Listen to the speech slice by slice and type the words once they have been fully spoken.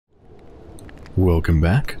Welcome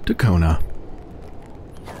back to Kona.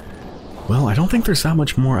 Well, I don't think there's that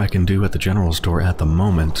much more I can do at the general store at the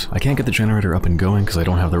moment. I can't get the generator up and going because I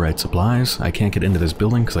don't have the right supplies. I can't get into this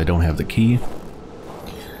building because I don't have the key.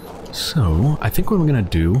 So, I think what I'm going to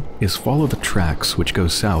do is follow the tracks which go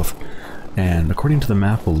south, and according to the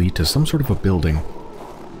map will lead to some sort of a building.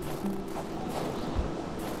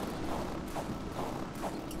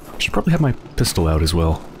 Should probably have my pistol out as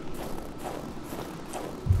well.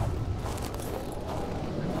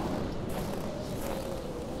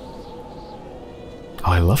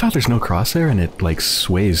 Oh, I love how there's no crosshair and it, like,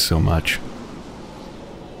 sways so much.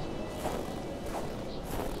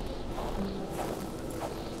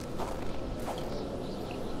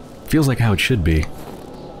 Feels like how it should be.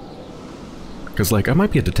 Because, like, I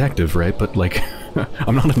might be a detective, right? But, like,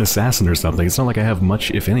 I'm not an assassin or something. It's not like I have much,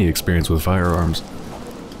 if any, experience with firearms.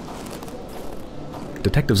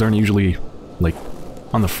 Detectives aren't usually, like,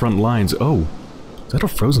 on the front lines. Oh, is that a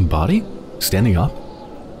frozen body? Standing up?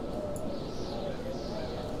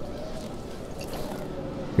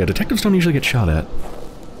 Yeah, detectives don't usually get shot at.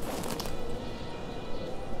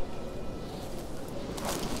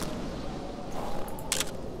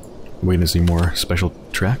 Waiting to see more special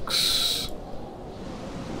tracks.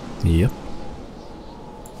 Yep.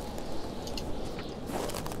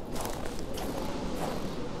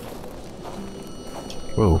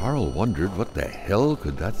 Whoa. Carl wondered what the hell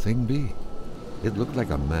could that thing be. It looked like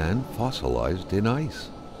a man fossilized in ice.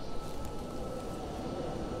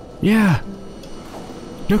 Yeah!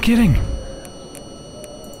 No kidding!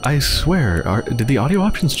 I swear, did the audio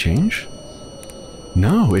options change?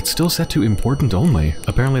 No, it's still set to important only.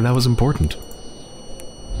 Apparently that was important.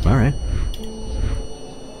 Alright.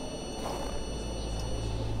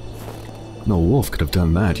 No wolf could have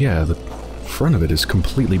done that. Yeah, the front of it is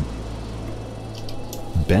completely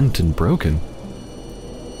bent and broken.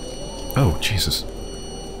 Oh, Jesus.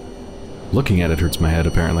 Looking at it hurts my head,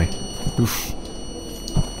 apparently. Oof.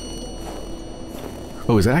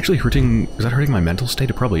 Oh, is that actually hurting... is that hurting my mental state?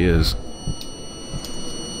 It probably is.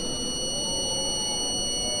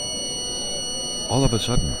 All of a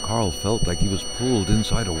sudden, Carl felt like he was pulled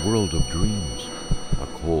inside a world of dreams, a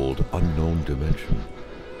cold, unknown dimension.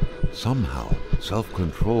 Somehow,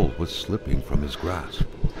 self-control was slipping from his grasp.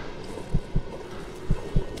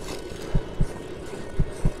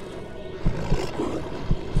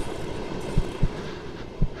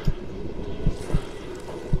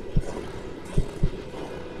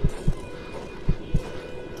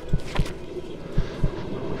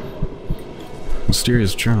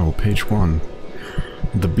 Mysterious Journal, page 1.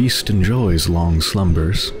 The beast enjoys long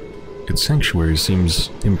slumbers. Its sanctuary seems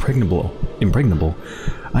impregnable.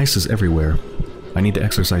 Ice is everywhere. I need to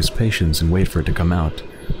exercise patience and wait for it to come out,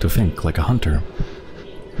 to think like a hunter.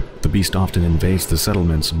 The beast often invades the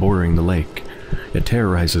settlements bordering the lake. It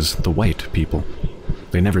terrorizes the white people.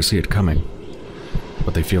 They never see it coming,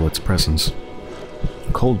 but they feel its presence.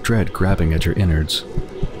 Cold dread grabbing at your innards.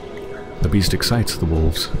 The beast excites the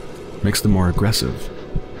wolves, makes them more aggressive.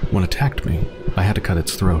 When it attacked me, I had to cut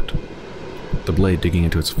its throat. The blade digging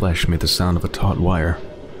into its flesh made the sound of a taut wire.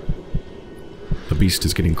 The beast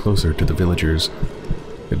is getting closer to the villagers.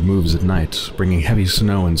 It moves at night, bringing heavy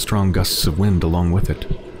snow and strong gusts of wind along with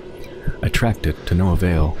it. I tracked it to no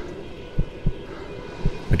avail.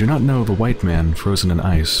 I do not know the white man frozen in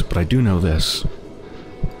ice, but I do know this.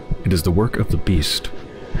 It is the work of the beast.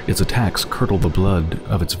 Its attacks curdle the blood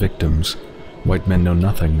of its victims. White men know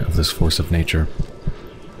nothing of this force of nature.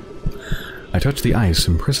 I touched the ice,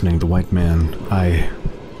 imprisoning the white man. I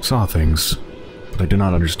saw things, but I do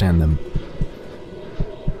not understand them.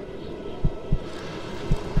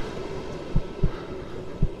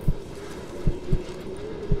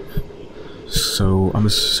 So, I'm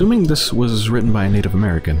assuming this was written by a Native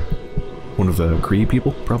American. One of the Cree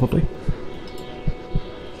people, probably?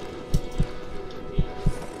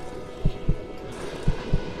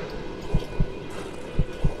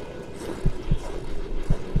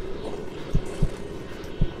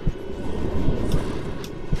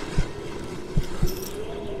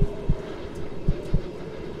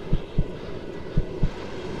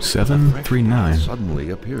 A 739. suddenly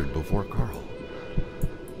appeared before Carl.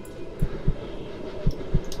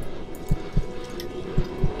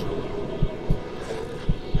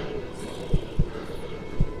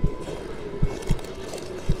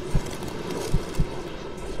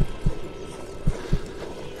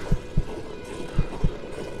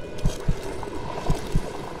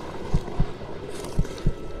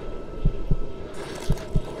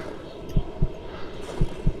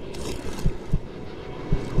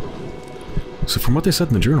 So from what they said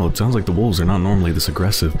in the journal, it sounds like the wolves are not normally this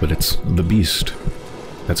aggressive, but it's the beast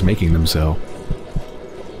that's making them so.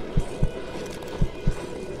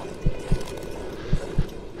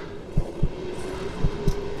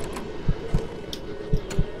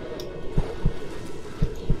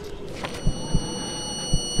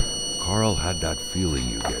 Carl had that feeling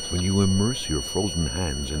you get when you immerse your frozen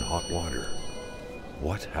hands in hot water.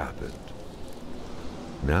 What happened?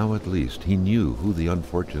 Now at least he knew who the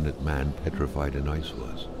unfortunate man petrified in ice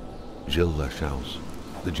was. Gilles Lachance,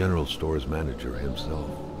 the general store's manager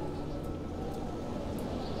himself.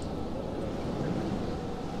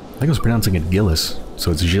 I think I was pronouncing it Gillis,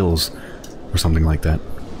 so it's Gilles, or something like that.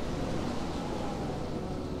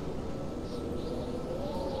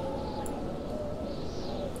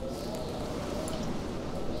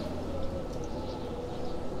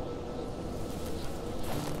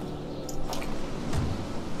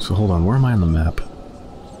 So hold on, where am I on the map?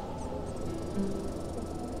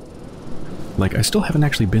 Like, I still haven't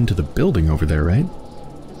actually been to the building over there, right?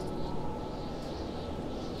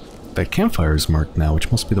 That campfire is marked now,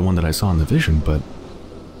 which must be the one that I saw in the vision, but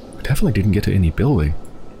I definitely didn't get to any building.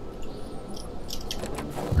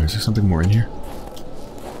 Or is there something more in here?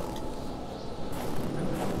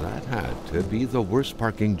 That had to be the worst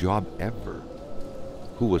parking job ever.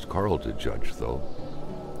 Who was Carl to judge, though?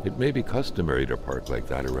 It may be customary to park like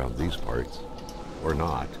that around these parts. Or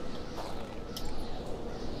not.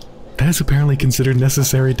 That is apparently considered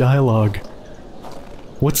necessary dialogue.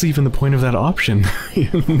 What's even the point of that option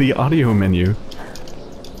in the audio menu?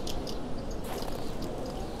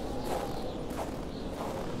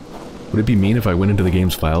 Would it be mean if I went into the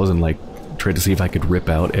game's files and, like, tried to see if I could rip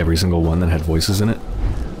out every single one that had voices in it?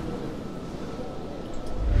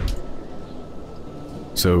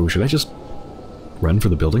 So, should I just run for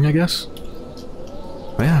the building, I guess?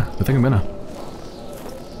 Oh yeah, I think I'm gonna.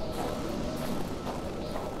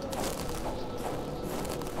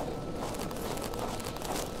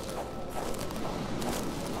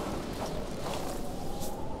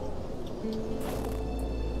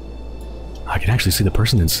 I can actually see the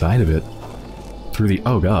person inside of it. Through the...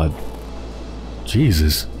 oh god.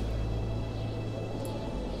 Jesus.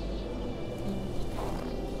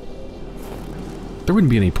 There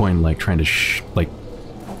wouldn't be any point in, like, trying to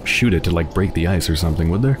shoot it to, like, break the ice or something,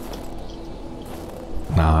 would there?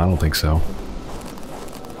 Nah, I don't think so.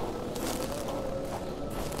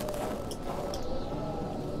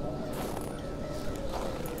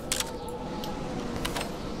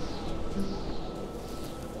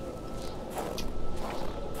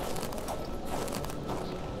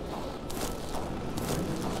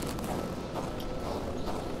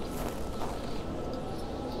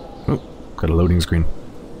 Oh, got a loading screen.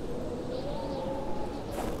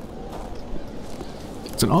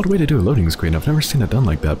 It's an odd way to do a loading screen. I've never seen it done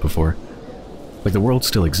like that before. Like, the world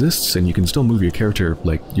still exists, and you can still move your character,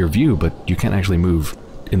 like, your view, but you can't actually move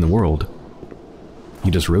in the world.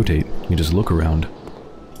 You just rotate. You just look around.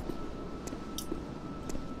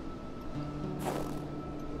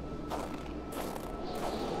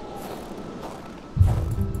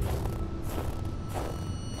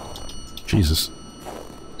 Jesus.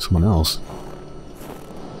 Someone else.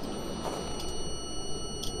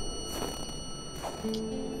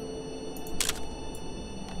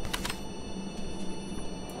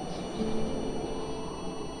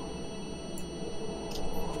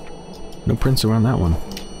 No prints around that one.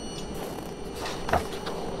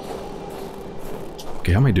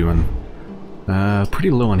 Okay, how am I doing?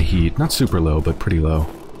 Pretty low on heat. Not super low, but pretty low.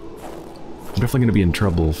 I'm definitely gonna be in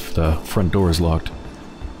trouble if the front door is locked.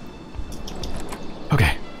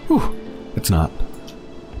 Okay. Whew. It's not.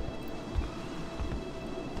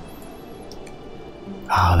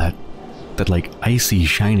 Ah, that like icy,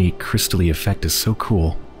 shiny, crystally effect is so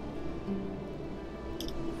cool.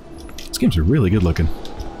 These games are really good looking.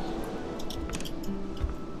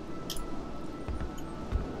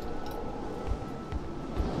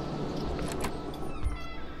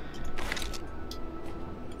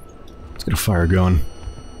 Let's get a fire going.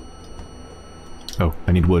 Oh,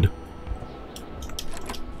 I need wood.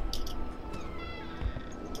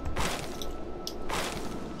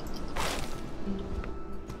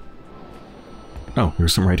 Oh,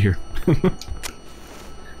 there's some right here.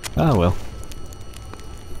 Ah, well.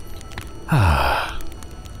 Ah.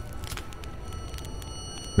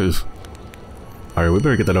 Alright, we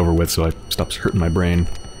better get that over with so it stops hurting my brain.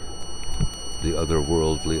 The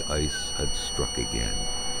otherworldly ice had struck again.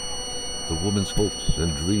 The woman's hopes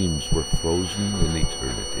and dreams were frozen in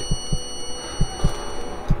eternity.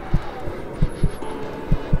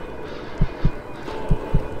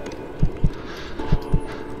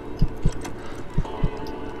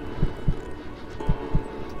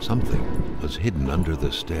 Something was hidden under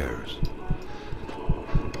the stairs.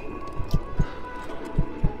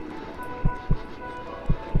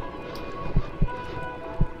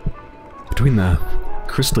 Between the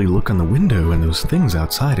crystally look on the window and those things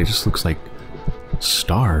outside, it just looks like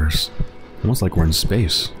stars. Almost like we're in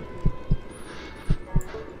space.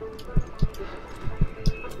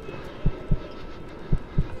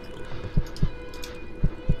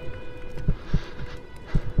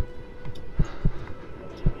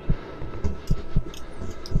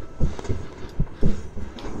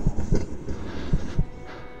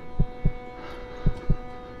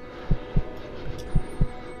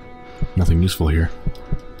 anything useful here.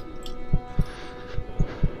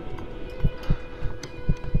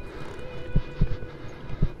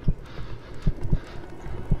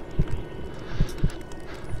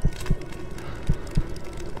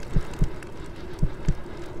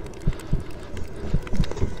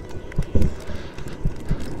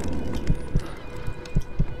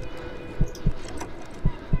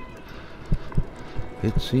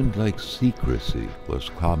 It seemed like secrecy was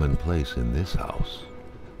commonplace in this house.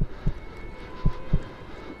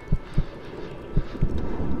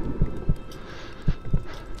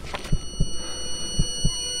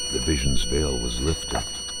 The vision's veil was lifted,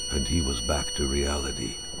 and he was back to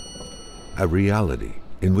reality. A reality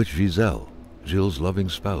in which Giselle, Gilles' loving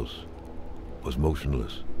spouse, was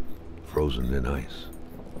motionless, frozen in ice.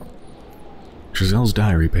 Giselle's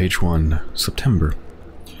diary, page 1, September.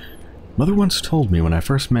 Mother once told me when I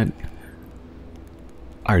first met...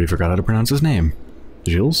 I already forgot how to pronounce his name.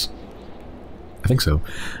 Gilles? I think so.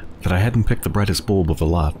 That I hadn't picked the brightest bulb of the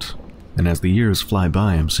lot, and as the years fly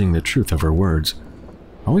by I'm seeing the truth of her words.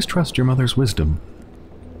 Always trust your mother's wisdom.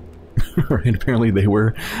 Right, apparently they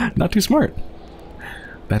were not too smart.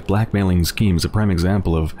 That blackmailing scheme is a prime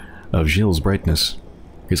example of Gilles' brightness.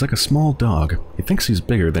 He's like a small dog. He thinks he's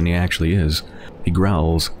bigger than he actually is. He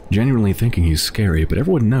growls, genuinely thinking he's scary, but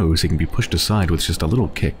everyone knows he can be pushed aside with just a little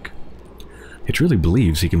kick. He truly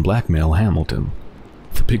believes he can blackmail Hamilton,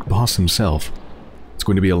 the big boss himself. It's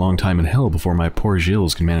going to be a long time in hell before my poor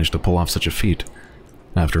Gilles can manage to pull off such a feat.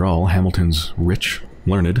 After all, Hamilton's rich,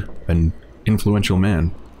 learned, and influential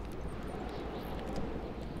man.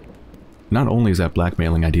 Not only is that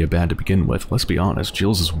blackmailing idea bad to begin with, let's be honest,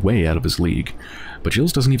 Gilles is way out of his league. But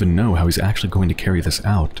Gilles doesn't even know how he's actually going to carry this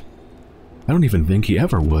out. I don't even think he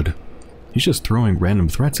ever would. He's just throwing random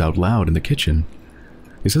threats out loud in the kitchen.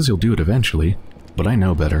 He says he'll do it eventually, but I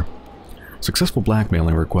know better. Successful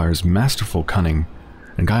blackmailing requires masterful cunning,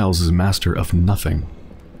 and Giles is master of nothing.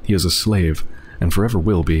 He is a slave, and forever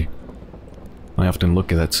will be. I often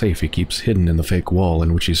look at that safe he keeps hidden in the fake wall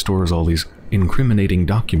in which he stores all these incriminating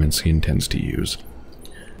documents he intends to use.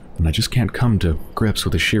 And I just can't come to grips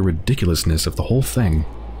with the sheer ridiculousness of the whole thing.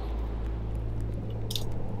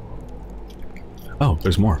 Oh,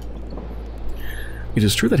 there's more. It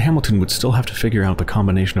is true that Hamilton would still have to figure out the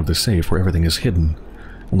combination of the safe where everything is hidden.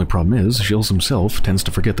 Only problem is, Gilles himself tends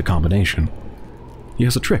to forget the combination. He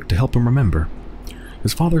has a trick to help him remember.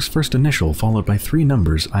 His father's first initial followed by 3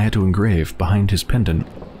 numbers I had to engrave behind his pendant.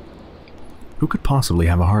 Who could possibly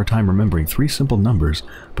have a hard time remembering 3 simple numbers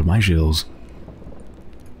but my Gilles?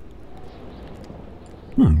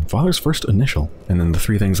 Father's first initial, and then the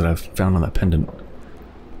 3 things that I've found on that pendant.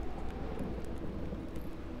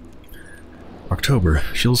 October.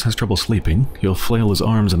 Gilles has trouble sleeping. He'll flail his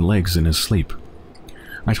arms and legs in his sleep.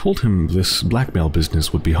 I told him this blackmail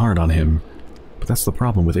business would be hard on him, but that's the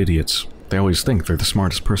problem with idiots. They always think they're the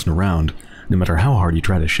smartest person around, no matter how hard you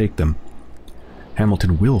try to shake them.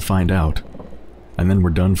 Hamilton will find out, and then we're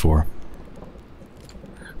done for.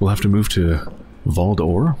 We'll have to move to Val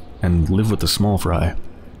d'Or and live with the small fry.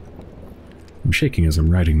 I'm shaking as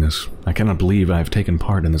I'm writing this. I cannot believe I have taken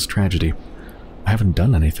part in this tragedy. I haven't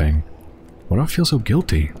done anything. Why do I feel so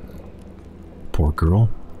guilty? Poor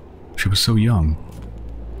girl. She was so young.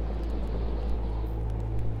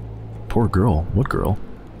 Poor girl. What girl?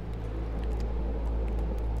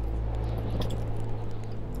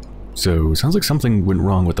 So, sounds like something went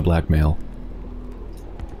wrong with the blackmail.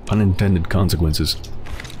 Unintended consequences.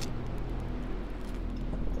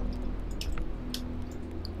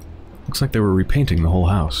 Looks like they were repainting the whole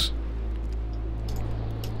house.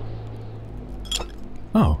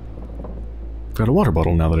 Oh. I've got a water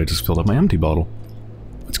bottle now that I just filled up my empty bottle.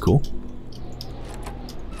 That's cool.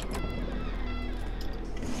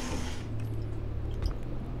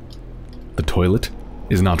 The toilet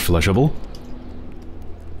is not flushable.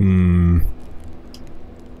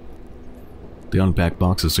 The unpacked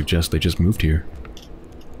boxes suggest they just moved here.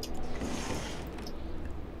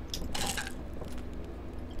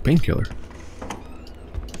 Painkiller.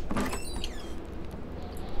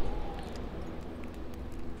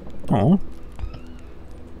 Oh.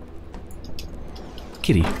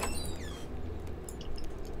 Kitty.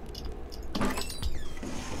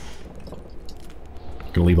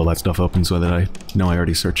 Gonna leave all that stuff open so that I know I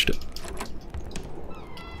already searched it.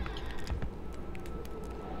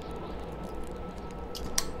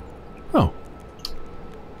 Oh.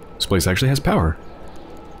 This place actually has power.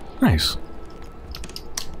 Nice.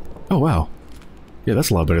 Oh, wow. Yeah, that's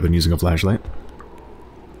a lot better than using a flashlight.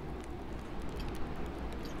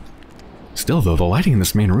 Still, though, the lighting in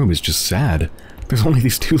this main room is just sad. There's only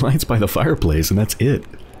these 2 lights by the fireplace, and that's it.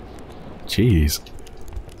 Jeez.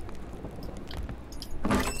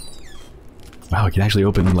 Wow, I can actually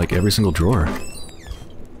open, like, every single drawer.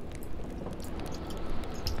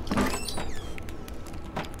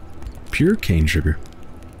 Pure cane sugar.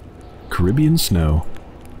 Caribbean snow.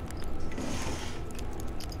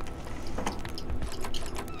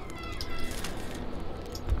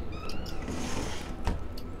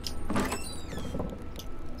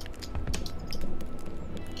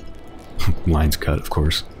 Lines cut, of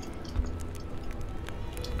course.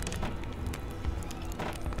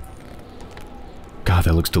 God,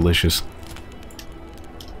 that looks delicious.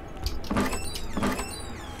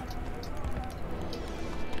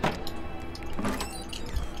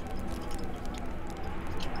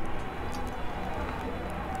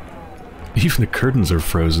 Even the curtains are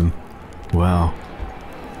frozen. Wow.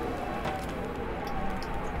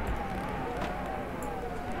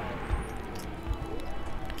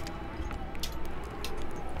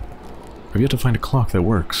 I've yet to find a clock that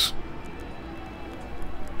works.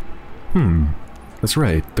 That's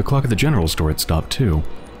right. The clock at the general store had stopped too.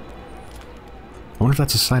 I wonder if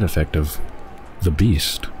that's a side effect of the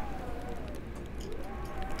beast.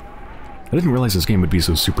 I didn't realize this game would be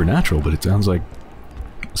so supernatural, but it sounds like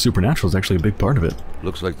supernatural is actually a big part of it.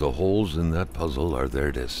 Looks like the holes in that puzzle are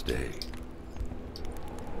there to stay.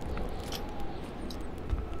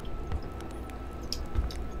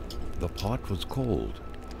 The pot was cold,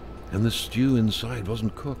 and the stew inside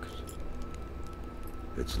wasn't cooked.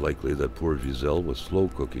 It's likely that poor Giselle was slow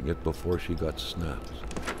cooking it before she got snapped.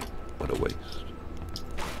 What a waste.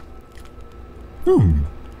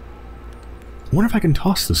 I wonder if I can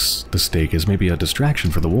toss the steak as maybe a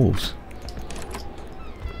distraction for the wolves.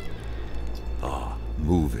 Ah,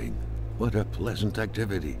 moving. What a pleasant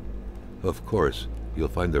activity. Of course, you'll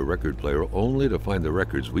find the record player only to find the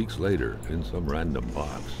records weeks later in some random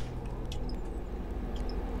box.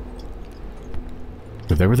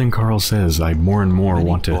 With everything Carl says, I more and more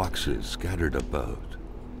want to... boxes scattered about.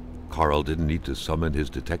 Carl didn't need to summon his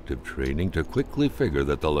detective training to quickly figure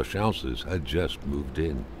that the Lachances had just moved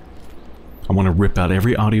in. I want to rip out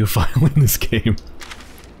every audio file in this game.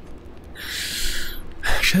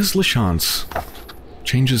 Chez Lachance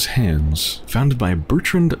changes hands. Founded by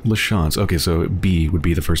Bertrand Lachance. Okay, so B would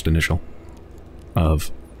be the first initial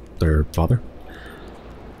of their father.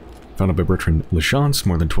 Founded by Bertrand Lachance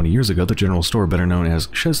more than 20 years ago, the general store, better known as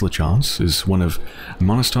Chez Lachance, is one of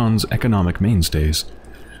Moniston's economic mainstays.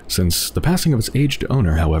 Since the passing of its aged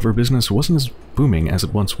owner, however, business wasn't as booming as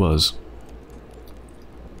it once was.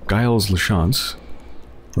 Giles Lachance,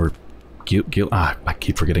 or I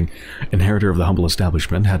keep forgetting, inheritor of the humble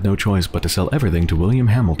establishment, had no choice but to sell everything to William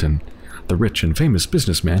Hamilton, the rich and famous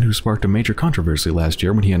businessman who sparked a major controversy last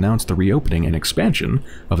year when he announced the reopening and expansion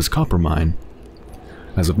of his copper mine.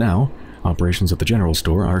 As of now, operations at the general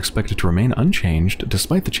store are expected to remain unchanged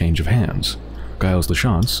despite the change of hands. Giles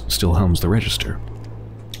Lachance still helms the register.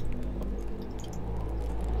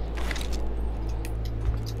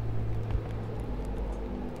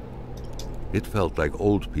 It felt like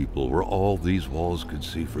old people were all these walls could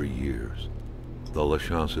see for years. The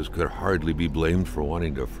Lachances could hardly be blamed for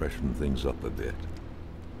wanting to freshen things up a bit.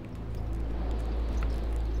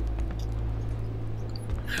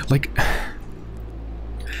 Like,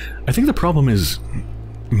 I think the problem is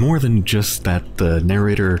more than just that the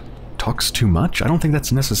narrator talks too much. I don't think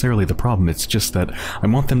that's necessarily the problem. It's just that I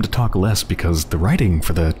want them to talk less because the writing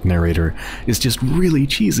for the narrator is just really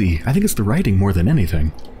cheesy. I think it's the writing more than anything.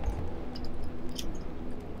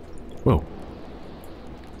 Whoa.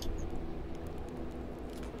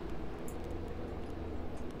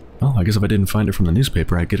 Well, I guess if I didn't find it from the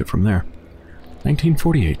newspaper, I'd get it from there.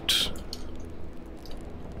 1948.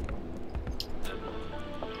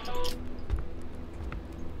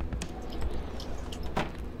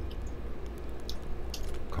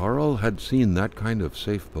 Carl had seen that kind of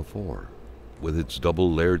safe before. With its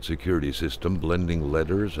double-layered security system blending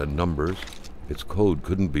letters and numbers, its code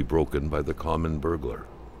couldn't be broken by the common burglar.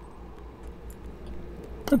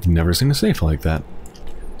 I've never seen a safe like that.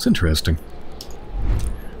 It's interesting.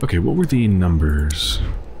 Okay, what were the numbers?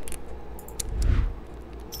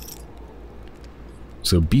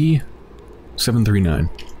 So B739.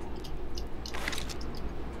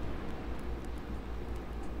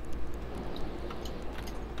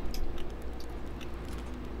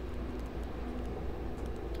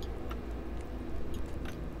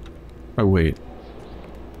 Oh, wait.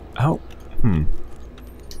 How?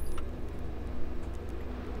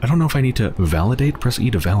 I don't know if I need to validate. Press E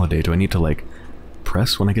to validate. Do I need to, like,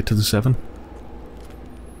 press when I get to the 7?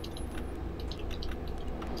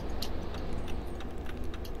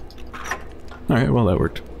 Alright, well, that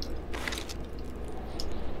worked.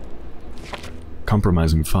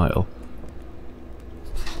 Compromising file.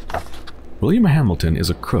 William Hamilton is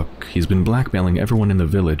a crook. He's been blackmailing everyone in the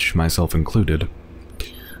village, myself included.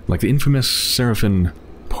 Like the infamous Seraphin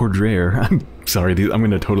Poudriere. I'm sorry, I'm going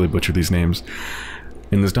to totally butcher these names.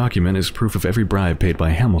 In this document is proof of every bribe paid by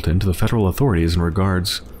Hamilton to the federal authorities in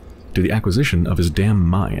regards to the acquisition of his damn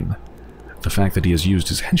mine. The fact that he has used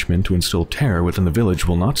his henchmen to instill terror within the village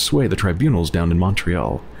will not sway the tribunals down in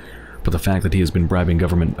Montreal, but the fact that he has been bribing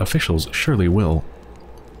government officials surely will.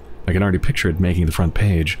 I can already picture it making the front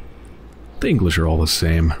page. The English are all the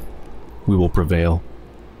same. We will prevail.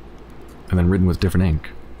 And then written with different ink.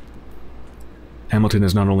 Hamilton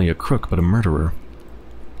is not only a crook, but a murderer.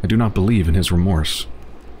 I do not believe in his remorse.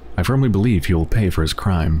 I firmly believe he will pay for his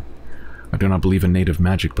crime. I do not believe in native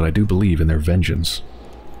magic, but I do believe in their vengeance.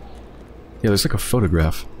 Yeah, there's like a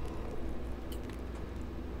photograph.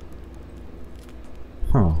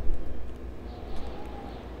 Huh.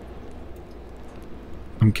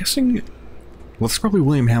 I'm guessing... Well, it's probably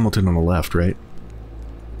William Hamilton on the left, right?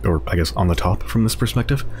 Or, I guess, on the top from this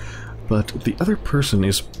perspective. But the other person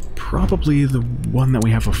is probably the one that we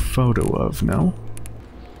have a photo of, no?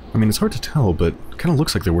 I mean, it's hard to tell, but it kind of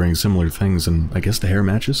looks like they're wearing similar things, and I guess the hair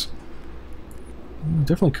matches.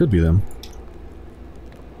 Definitely could be them.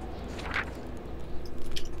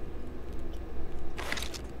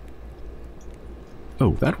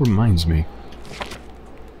 Oh, that reminds me.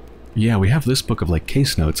 Yeah, we have this book of, like,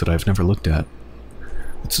 case notes that I've never looked at.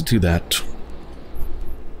 Let's do that.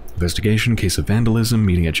 Investigation, case of vandalism,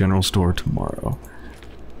 meeting at general store tomorrow.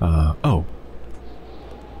 Oh.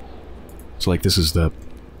 So, like, this is the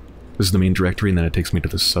main directory, and then it takes me to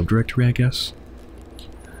the subdirectory, I guess.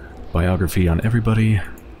 Biography on everybody.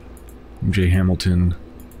 J. Hamilton.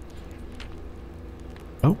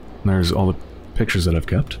 Oh, there's all the pictures that I've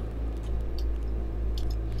kept.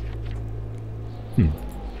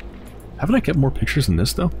 Haven't I kept more pictures than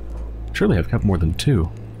this, though? Surely I've kept more than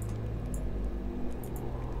 2.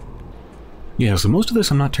 Yeah, so most of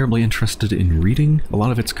this I'm not terribly interested in reading. A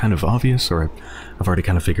lot of it's kind of obvious, or I've already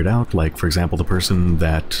kind of figured out. Like, for example, the person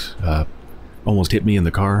that almost hit me in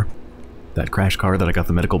the car, that crash car that I got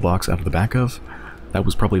the medical box out of the back of, that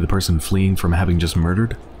was probably the person fleeing from having just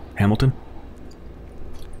murdered Hamilton.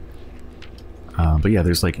 But yeah,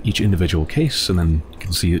 there's like each individual case, and then you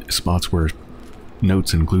can see spots where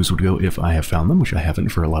notes and clues would go if I have found them, which I haven't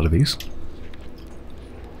for a lot of these.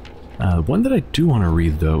 One that I do want to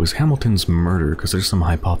read, though, is Hamilton's murder, because there's some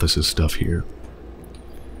hypothesis stuff here.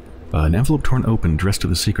 An envelope torn open addressed to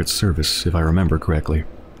the Secret Service, if I remember correctly.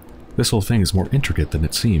 This whole thing is more intricate than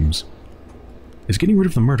it seems. Is getting rid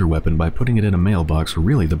of the murder weapon by putting it in a mailbox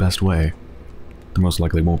really the best way? There most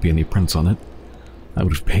likely won't be any prints on it. I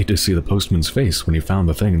would have paid to see the postman's face when he found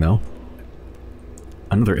the thing, though.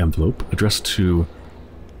 Another envelope, addressed to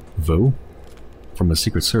Vaux, from the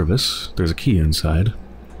Secret Service. There's a key inside.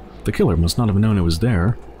 The killer must not have known it was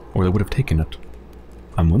there, or they would have taken it.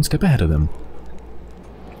 I'm one step ahead of them.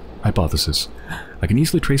 Hypothesis. I can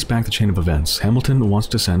easily trace back the chain of events. Hamilton wants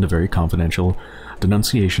to send a very confidential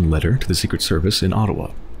denunciation letter to the Secret Service in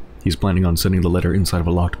Ottawa. He's planning on sending the letter inside of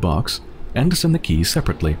a locked box, and to send the key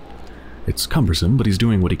separately. It's cumbersome, but he's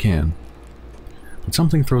doing what he can. But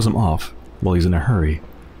something throws him off while he's in a hurry.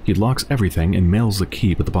 He locks everything and mails the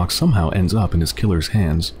key, but the box somehow ends up in his killer's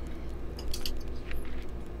hands.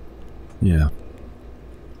 Yeah.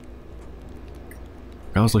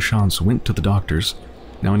 Giles LaChance went to the doctors.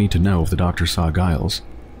 Now I need to know if the doctor saw Giles.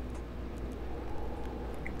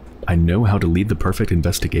 I know how to lead the perfect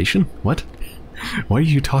investigation? What? Why are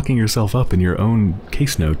you talking yourself up in your own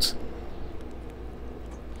case notes?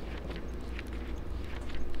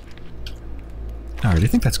 Alright, I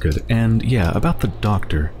think that's good. And yeah, about the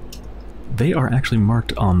doctor. They are actually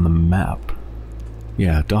marked on the map.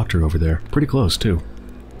 Yeah, doctor over there. Pretty close, too.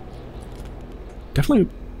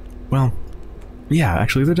 Definitely... well... yeah,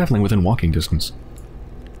 actually, they're definitely within walking distance.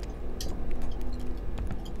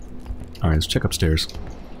 Alright, let's check upstairs.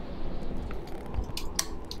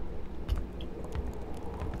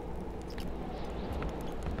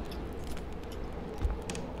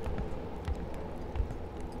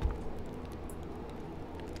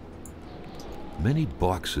 Many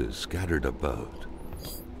boxes scattered about.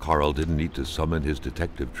 Carl didn't need to summon his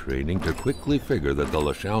detective training to quickly figure that the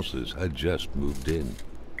LaChances had just moved in.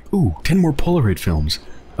 Ooh, 10 more Polaroid films.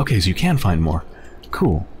 Okay, so you can find more.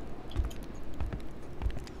 Cool.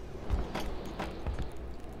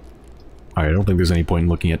 Alright, I don't think there's any point in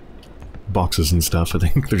looking at boxes and stuff. I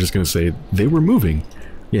think they're just going to say, they were moving.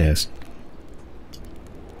 Yes.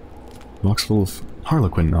 Box full of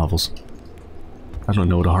Harlequin novels. I don't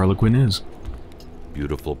know what a Harlequin is.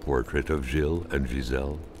 Beautiful portrait of Gilles and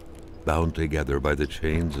Giselle, bound together by the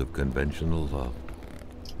chains of conventional love.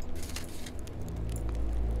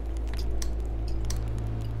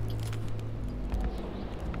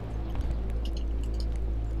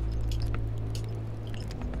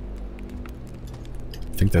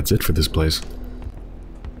 think that's it for this place.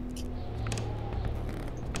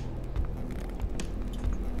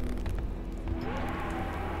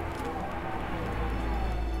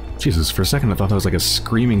 Jesus, for a second I thought that was like a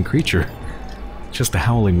screaming creature. Just the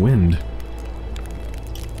howling wind.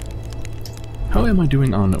 How am I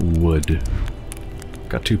doing on wood?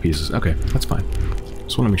 Got 2 pieces. Okay, that's fine.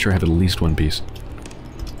 Just want to make sure I have at least 1 piece.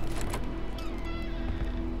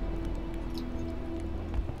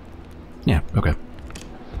 Yeah, okay.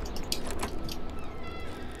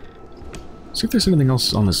 See if there's anything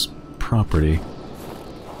else on this property.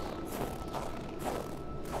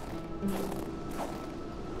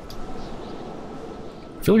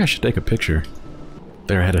 I feel like I should take a picture.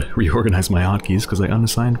 There, I had to reorganize my hotkeys because I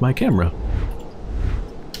unassigned my camera.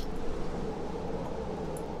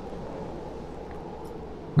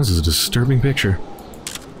 This is a disturbing picture.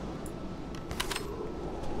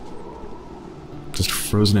 Just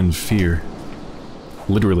frozen in fear.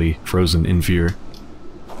 Literally frozen in fear.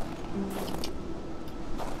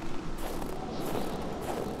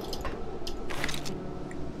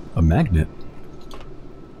 A magnet?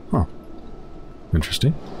 Huh.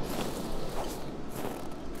 Interesting.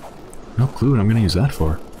 No clue what I'm gonna use that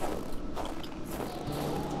for.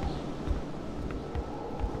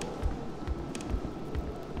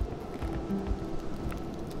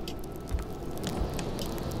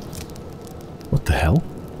 What the hell?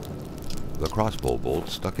 The crossbow bolt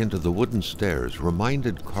stuck into the wooden stairs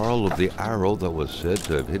reminded Carl of the arrow that was said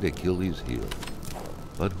to have hit Achilles' heel.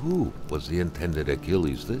 But who was the intended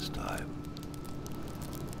Achilles this time?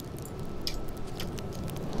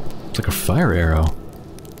 It's like a fire arrow.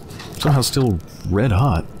 Somehow still red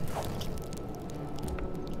hot.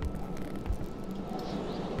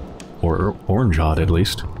 Or orange hot, at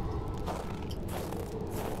least.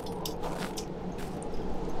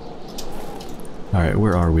 Alright,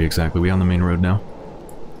 where are we exactly? We on the main road now?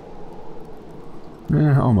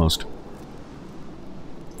 Almost.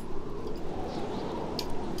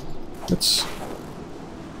 Let's...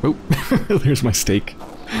 Oh, there's my stake.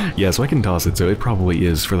 Yeah, so I can toss it, so it probably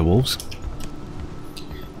is for the wolves.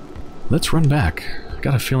 Let's run back.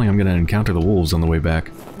 Got a feeling I'm gonna encounter the wolves on the way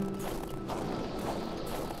back.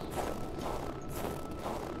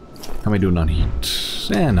 How am I doing on heat?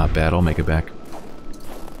 Not bad, I'll make it back.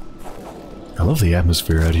 I love the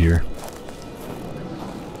atmosphere out here.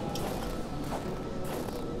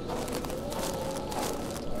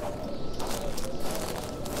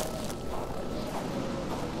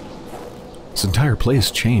 This entire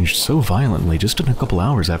place changed so violently just in a couple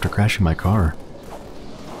hours after crashing my car.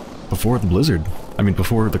 Before the blizzard. I mean,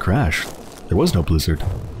 before the crash. There was no blizzard.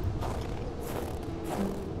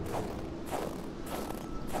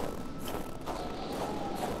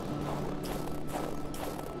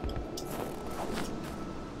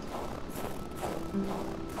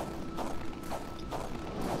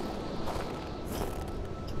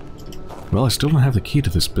 Well, I still don't have the key to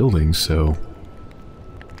this building, so...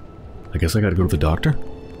 I guess I gotta go to the doctor?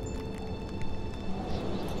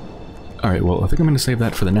 Alright, well, I think I'm gonna save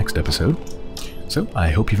that for the next episode. So,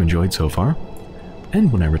 I hope you've enjoyed so far.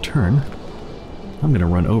 And when I return, I'm gonna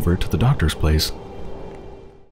run over to the doctor's place.